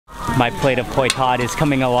my plate of poi thad is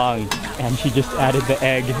coming along, and she just added the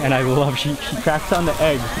egg, and I love, she cracks on the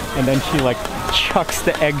egg, and then she like chucks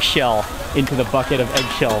the eggshell into the bucket of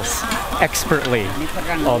eggshells expertly.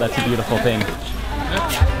 Oh, that's a beautiful thing.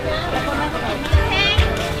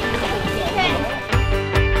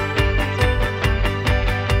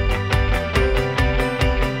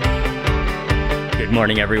 Good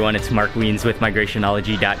morning, everyone. It's Mark Wiens with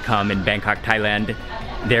migrationology.com in Bangkok, Thailand.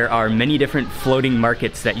 There are many different floating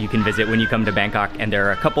markets that you can visit when you come to Bangkok, and there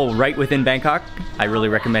are a couple right within Bangkok. I really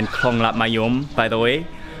recommend Klong Lap Mayom, by the way.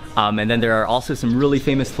 And then there are also some really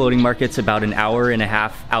famous floating markets about an hour and a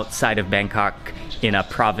half outside of Bangkok in a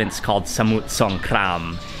province called Samut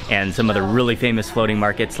Songkhram. And some of the really famous floating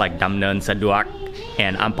markets like Damnoen Saduak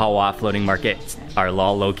and Amphawa floating markets are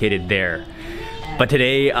all located there. But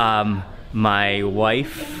today, my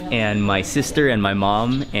wife and my sister and my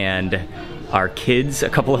mom and our kids, a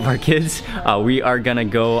couple of our kids, we are gonna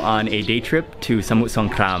go on a day trip to Samut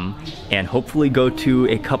Songkhram and hopefully go to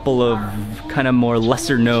a couple of kind of more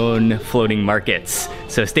lesser known floating markets.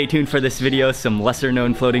 So stay tuned for this video, some lesser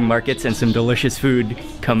known floating markets and some delicious food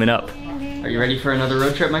coming up. Are you ready for another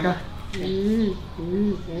road trip, Micah?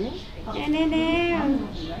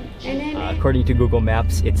 According to Google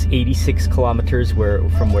Maps, it's 86 kilometers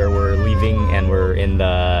from where we're leaving, and we're in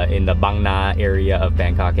the Bang Na area of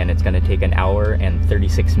Bangkok, and it's going to take an hour and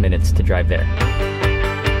 36 minutes to drive there.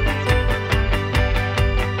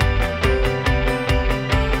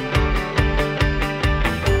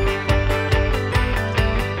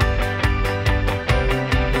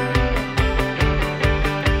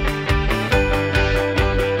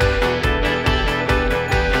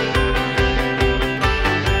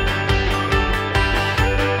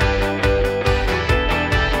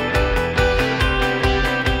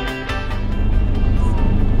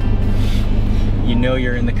 You know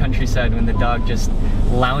you're in the countryside when the dog just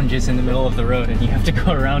lounges in the middle of the road and you have to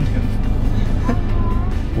go around him.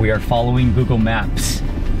 We are following Google Maps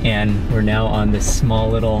and we're now on this small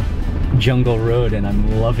little jungle road and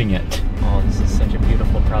I'm loving it. Oh, this is such a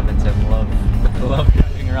beautiful province. I love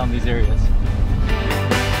driving around these areas.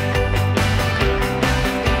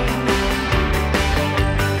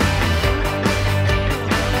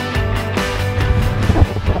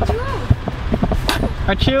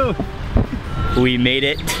 Achoo! We made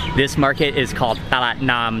it. This market is called Tha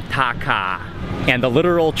Kha, and the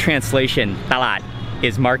literal translation, Talat,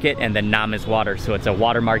 is market and then Nam is water, so it's a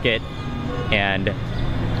water market, and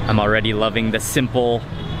I'm already loving the simple,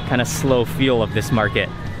 kind of slow feel of this market.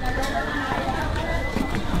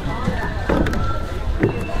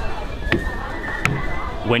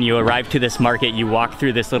 When you arrive to this market, you walk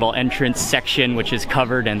through this little entrance section which is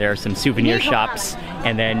covered, and there are some souvenir shops,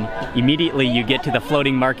 and then immediately you get to the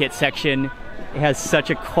floating market section. It has such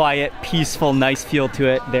a quiet, peaceful, nice feel to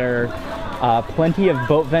it. There are plenty of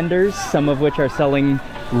boat vendors, some of which are selling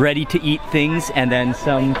ready-to-eat things, and then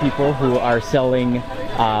some people who are selling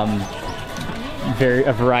a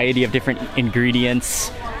variety of different ingredients,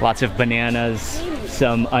 lots of bananas,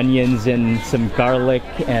 some onions and some garlic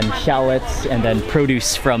and shallots, and then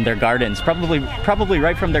produce from their gardens, probably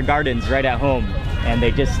right from their gardens, right at home. And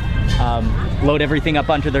they just load everything up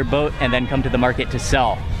onto their boat and then come to the market to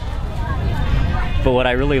sell. But what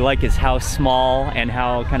I really like is how small and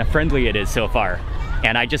how kind of friendly it is so far.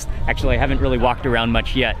 And I haven't really walked around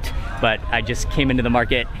much yet, but I just came into the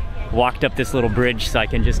market, walked up this little bridge so I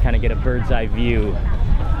can just kind of get a bird's eye view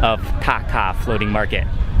of Tha Kha Floating Market.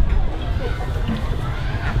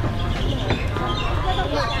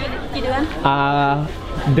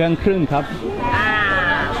 Deng Krung Cup.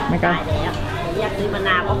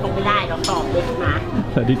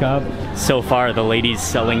 So far, the ladies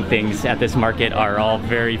selling things at this market are all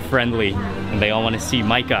very friendly, and they all want to see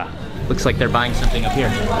Micah. Looks like they're buying something up here.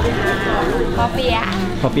 Popia.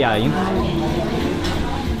 Popia.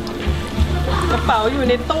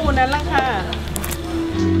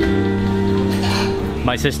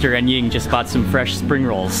 My sister and Ying just bought some fresh spring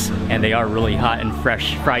rolls, and they are really hot and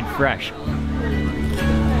fresh, fried fresh.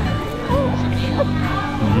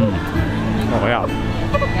 Oh yeah.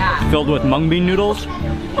 Filled with mung bean noodles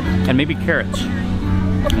and maybe carrots.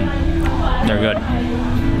 They're good.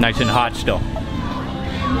 Nice and hot still.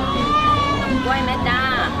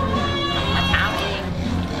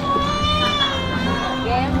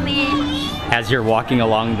 As you're walking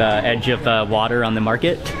along the edge of the water on the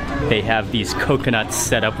market, they have these coconuts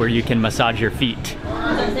set up where you can massage your feet.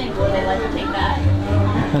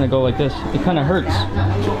 Kind of go like this. It kind of hurts.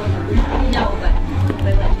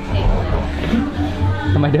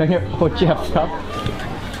 Am I doing it?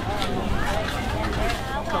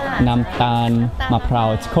 Namtan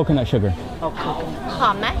Maprao. It's coconut sugar. ห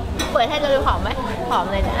อมไหมเปิดให้เราดูหอมไหมหอม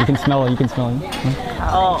เลยนะ You can smell it. You can smell it.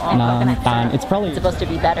 coconut It's probably supposed to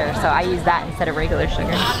be better, so I use that instead of regular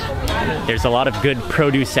sugar. There's a lot of good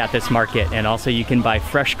produce at this market, and also you can buy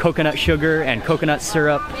fresh coconut sugar and coconut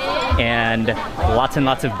syrup and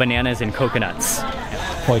lots of bananas and coconuts.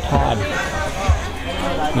 หอยทอด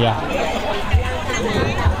Yeah.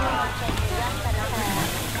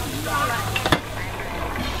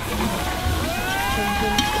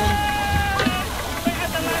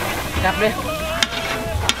 กลับเลย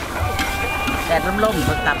แดดร่มๆ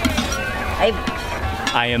ก็กลับ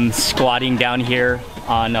I am squatting down here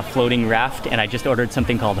on a floating raft, and I just ordered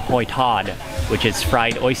something called hoi tod, which is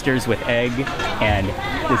fried oysters with egg, and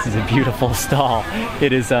this is a beautiful stall.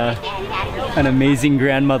 It is an amazing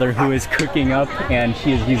grandmother who is cooking up, and she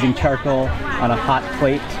is using charcoal on a hot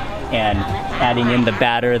plate and adding in the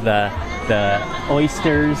batter, the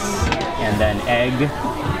oysters, and then egg.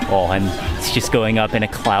 Oh, and it's just going up in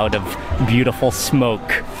a cloud of beautiful smoke.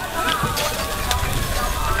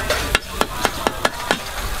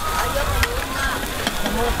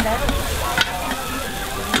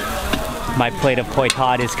 My plate of hoi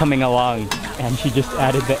tod is coming along, and she just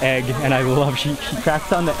added the egg, and I love she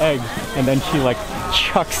cracks on the egg, and then she like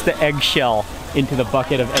chucks the eggshell into the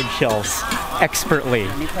bucket of eggshells expertly.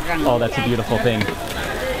 Oh, that's a beautiful thing.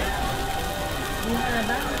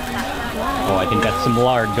 Oh, I think that's some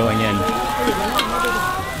lard going in.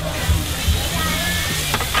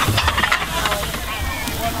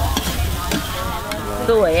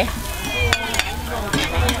 สวย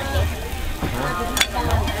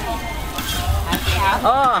โ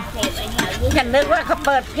อ้ฉันนึกว่าเขาเ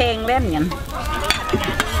ปิดเพลงเล่นอย่าง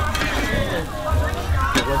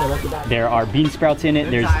There are bean sprouts in it,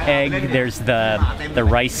 there's egg, there's the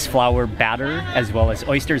rice flour batter, as well as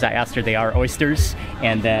oysters. I asked her they are oysters,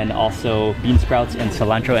 and then also bean sprouts and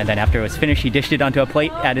cilantro, and then after it was finished, she dished it onto a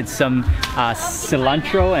plate, added some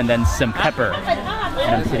cilantro and then some pepper.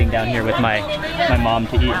 And I'm sitting down here with my mom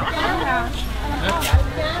to eat.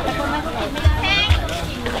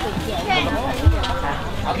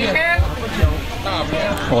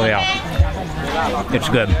 Oh yeah, it's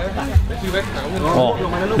good. Oh,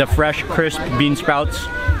 the fresh, crisp bean sprouts,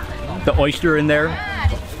 the oyster in there,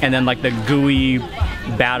 and then like the gooey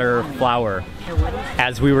batter flour.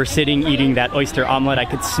 As we were sitting eating that oyster omelet, I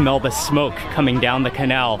could smell the smoke coming down the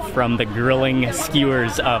canal from the grilling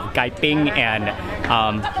skewers of gaiping and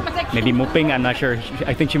maybe muping. I'm not sure.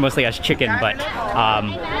 I think she mostly has chicken, but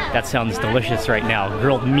that sounds delicious right now.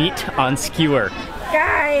 Grilled meat on skewer.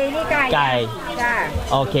 ไก่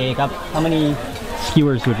Okay ครับ How many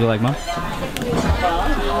skewers would you like, Mom?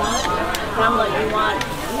 How much you want?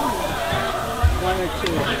 One or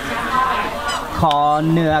two. ขอ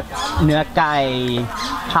เนื้อไก่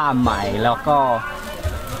5 ไหมแล้วก็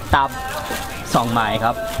ตับ2 ไหมค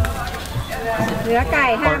รับ เนื้อไก่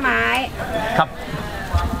5 ไม้ ครับ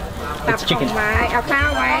ตับ It's chicken 2 ไม้ เอาข้าว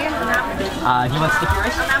ไว้ He wants sticky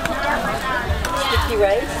rice Sticky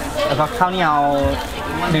rice แล้วก็ข้าวเหนียว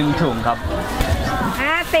1 ถุงครับ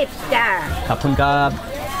 50 จ้ะ ขอบคุณครับ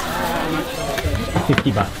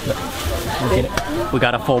50 baht. Okay. We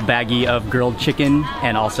got a full baggie of grilled chicken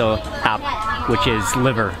and also tap, which is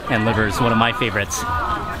liver, and liver is one of my favorites.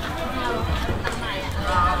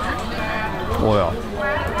 Oil.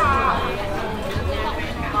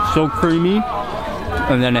 So creamy,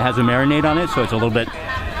 and then it has a marinade on it, so it's a little bit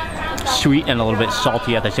sweet and a little bit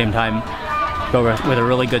salty at the same time, but with a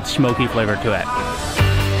really good smoky flavor to it.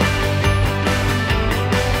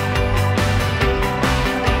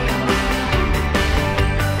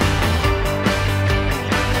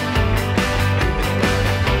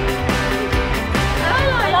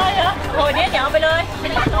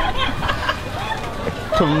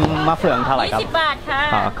 Thùng มะเฟืองเท่าไหร่ครับ 20 บาทค่ะ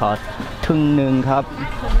ขอถุงหนึ่งครับ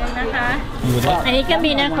ถุงนึงนะคะ อันนี้ก็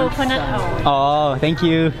มีนะโคโคนัทอ๋อ thank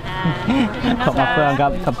you ขอบมะเฟืองครั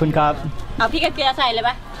บขอบคุณครับ เอาพริกกระเทียมใส่เลยป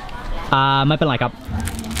ะ ไม่เป็นไรครับ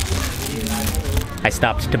I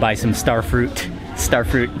stopped to buy some star fruit. Star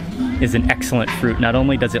fruit is an excellent fruit. Not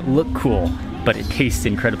only does it look cool, but it tastes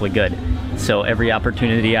incredibly good. So every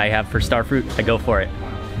opportunity I have for star fruit, I go for it.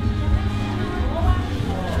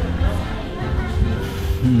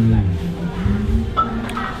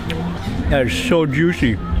 That is so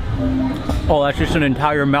juicy. Oh, that's just an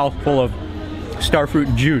entire mouthful of starfruit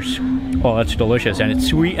juice. Oh, that's delicious, and it's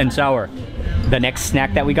sweet and sour. The next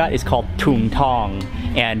snack that we got is called tung tong,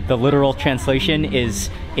 and the literal translation is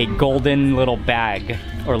a golden little bag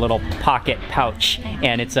or little pocket pouch,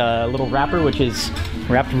 and it's a little wrapper which is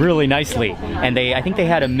wrapped really nicely. And I think they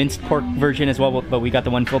had a minced pork version as well, but we got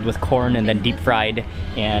the one filled with corn and then deep fried,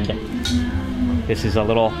 and This is a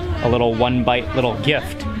little one bite little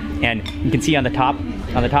gift. And you can see on the top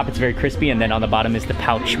it's very crispy, and then on the bottom is the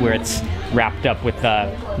pouch where it's wrapped up with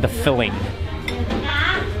the filling.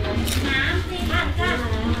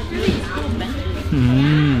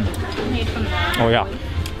 Oh yeah,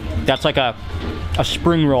 that's like a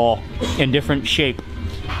spring roll in different shape.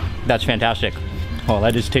 That's fantastic. Oh,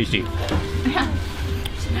 that is tasty.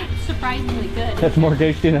 Surprisingly good. That's more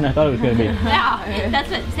tasty than I thought it was going to be. Yeah, that's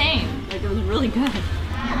what I'm saying. Like, it was really good.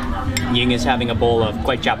 Ying is having a bowl of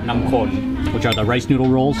kway chap nam khon, which are the rice noodle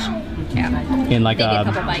rolls in like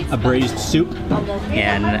a braised soup.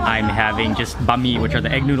 And I'm having just bami, which are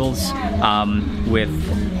the egg noodles with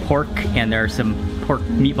pork, and there are some pork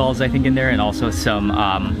meatballs I think in there, and also some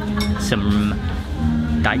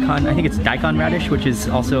daikon. I think it's daikon radish, which is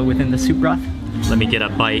also within the soup broth. Let me get a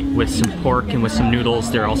bite with some pork and with some noodles.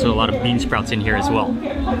 There are also a lot of bean sprouts in here as well.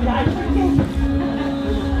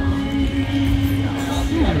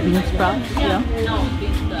 Bean sprouts, yeah.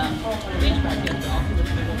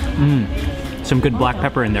 Some good black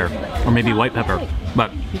pepper in there, or maybe white pepper,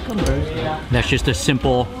 but that's just a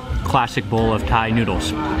simple, classic bowl of Thai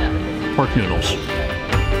noodles, pork noodles.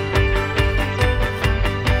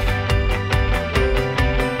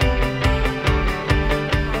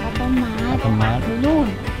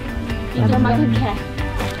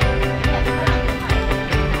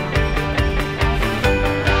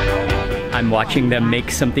 I'm watching them make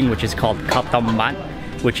something which is called kapamat,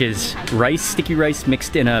 which is rice, sticky rice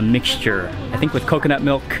mixed in a mixture, I think with coconut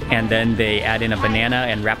milk, and then they add in a banana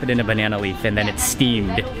and wrap it in a banana leaf, and then it's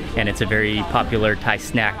steamed, and it's a very popular Thai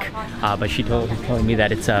snack. But she's telling me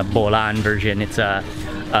that it's a bolan version, it's a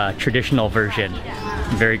traditional version.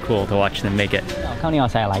 Very cool to watch them make it.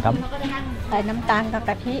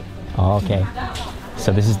 Okay.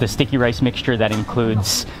 So this is the sticky rice mixture that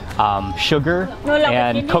includes sugar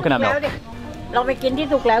and coconut milk. เราไปกินที่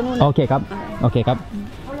สุกแล้วนู่น โอเคครับ โอเคครับ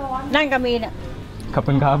นั่นก็มีเนี่ย ขอบ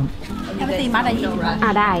คุณครับ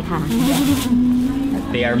ได้ค่ะ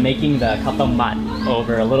They are making the kapamat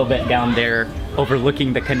over a little bit down there,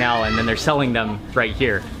 overlooking the canal, and then they're selling them right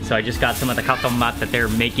here. So I just got some of the kapamat that they're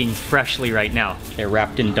making freshly right now. They're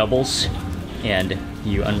wrapped in doubles, and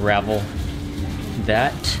you unravel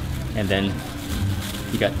that, and then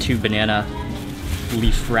you got 2 banana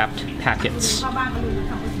leaf wrapped packets.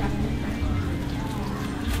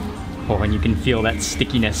 Oh, and you can feel that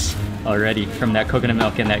stickiness already from that coconut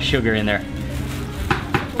milk and that sugar in there.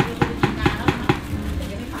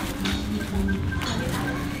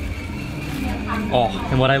 Oh,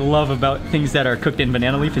 and what I love about things that are cooked in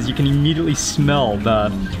banana leaf is you can immediately smell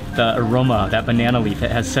the aroma, that banana leaf.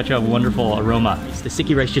 It has such a wonderful aroma. The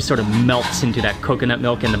sticky rice just sort of melts into that coconut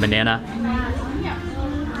milk and the banana.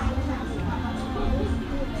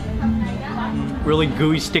 Really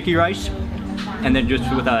gooey sticky rice, and then just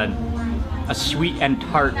with a sweet and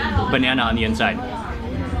tart banana on the inside.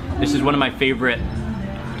 This is one of my favorite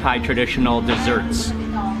Thai traditional desserts.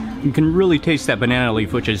 You can really taste that banana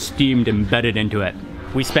leaf, which is steamed embedded into it.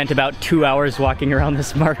 We spent about 2 hours walking around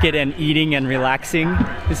this market and eating and relaxing.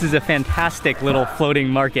 This is a fantastic little floating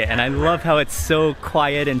market, and I love how it's so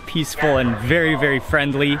quiet and peaceful and very, very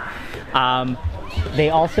friendly. They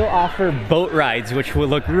also offer boat rides, which will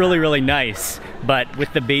look really, really nice. But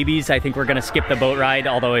with the babies, I think we're going to skip the boat ride.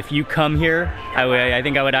 Although if you come here, I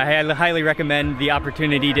think I would highly recommend the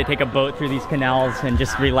opportunity to take a boat through these canals and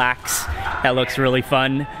just relax. That looks really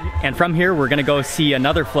fun. And from here, we're going to go see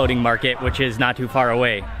another floating market, which is not too far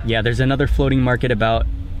away. Yeah, there's another floating market about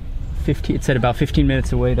 15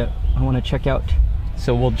 minutes away that I want to check out.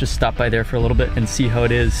 So we'll just stop by there for a little bit and see how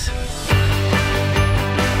it is.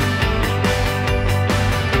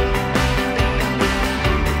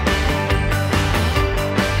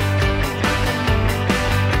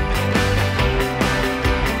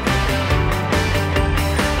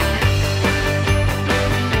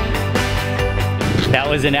 That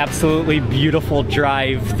was an absolutely beautiful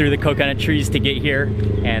drive through the coconut trees to get here,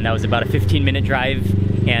 and that was about a 15-minute drive.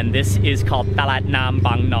 And this is called Thalat Nam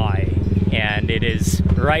Bang Noi, and it is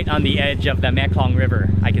right on the edge of the Mekong River.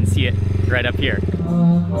 I can see it right up here.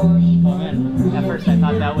 Oh man, at first I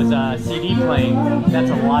thought that was a CD playing.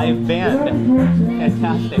 That's a live band.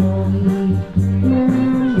 Fantastic.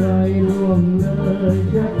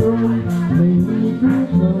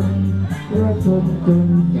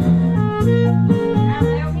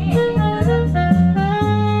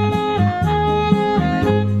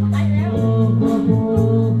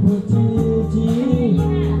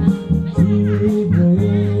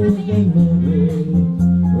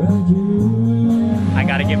 I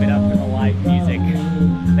gotta give it up for the live music.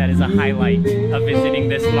 That is a highlight of visiting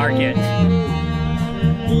this market.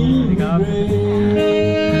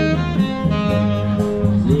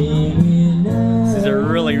 This is a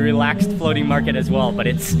really relaxed floating market as well, but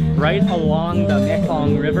it's right along the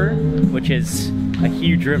Mekong River, which is a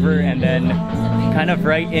huge river, and then kind of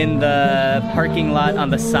right in the parking lot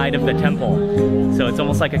on the side of the temple. So it's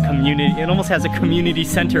almost like a community, it almost has a community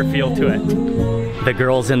center feel to it. The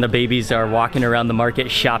girls and the babies are walking around the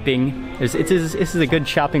market shopping. This is a good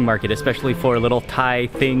shopping market, especially for little Thai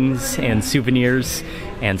things and souvenirs.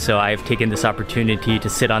 And so I've taken this opportunity to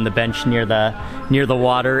sit on the bench near the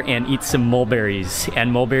water and eat some mulberries.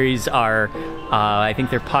 And mulberries are, I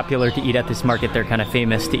think they're popular to eat at this market. They're kind of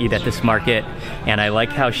famous to eat at this market. And I like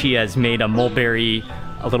how she has made a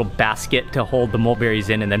little basket to hold the mulberries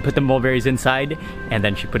in, and then put the mulberries inside, and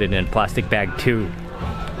then she put it in a plastic bag too.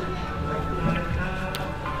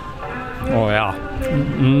 Oh yeah.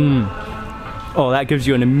 Oh, that gives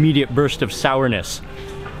you an immediate burst of sourness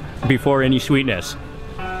before any sweetness.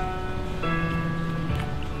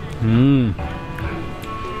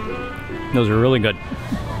 Those are really good.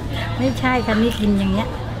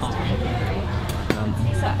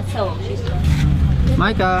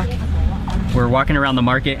 Micah! We're walking around the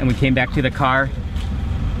market and we came back to the car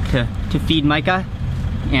to feed Micah,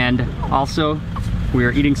 and also we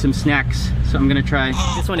are eating some snacks. So I'm gonna try,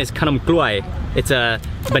 this one is kanam kluai. It's a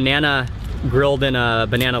banana grilled in a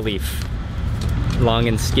banana leaf. Long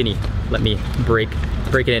and skinny. Let me break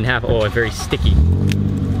it in half. Oh, it's very sticky.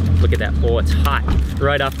 Look at that. Oh, it's hot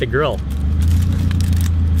right off the grill.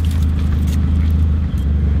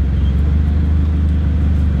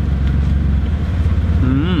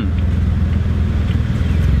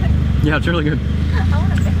 Yeah, it's really good.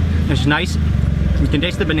 It's nice. You can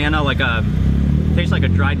taste the banana tastes like a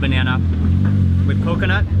dried banana with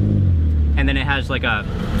coconut, and then it has like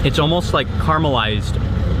it's almost like caramelized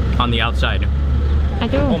on the outside.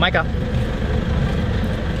 Oh my god.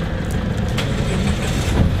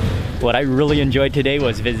 What I really enjoyed today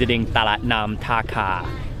was visiting Tha Kha.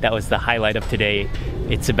 That was the highlight of today.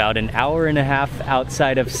 It's about an hour and a half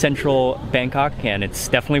outside of central Bangkok, and it's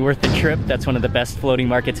definitely worth the trip. That's one of the best floating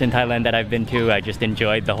markets in Thailand that I've been to. I just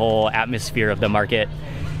enjoyed the whole atmosphere of the market,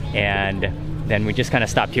 and then we just kind of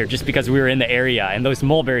stopped here just because we were in the area, and those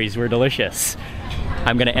mulberries were delicious.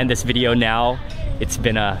 I'm gonna end this video now. It's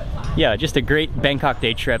been just a great Bangkok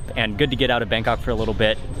day trip, and good to get out of Bangkok for a little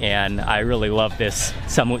bit. And I really love this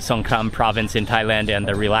Samut Songkhram province in Thailand, and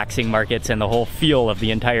the relaxing markets and the whole feel of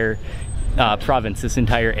the entire province, this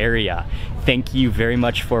entire area. Thank you very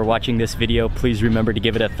much for watching this video. Please remember to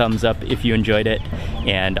give it a thumbs up if you enjoyed it.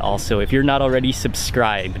 And also, if you're not already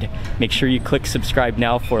subscribed, make sure you click subscribe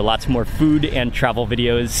now for lots more food and travel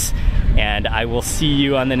videos. And I will see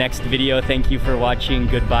you on the next video. Thank you for watching.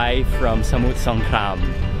 Goodbye from Samut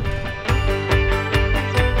Songkhram.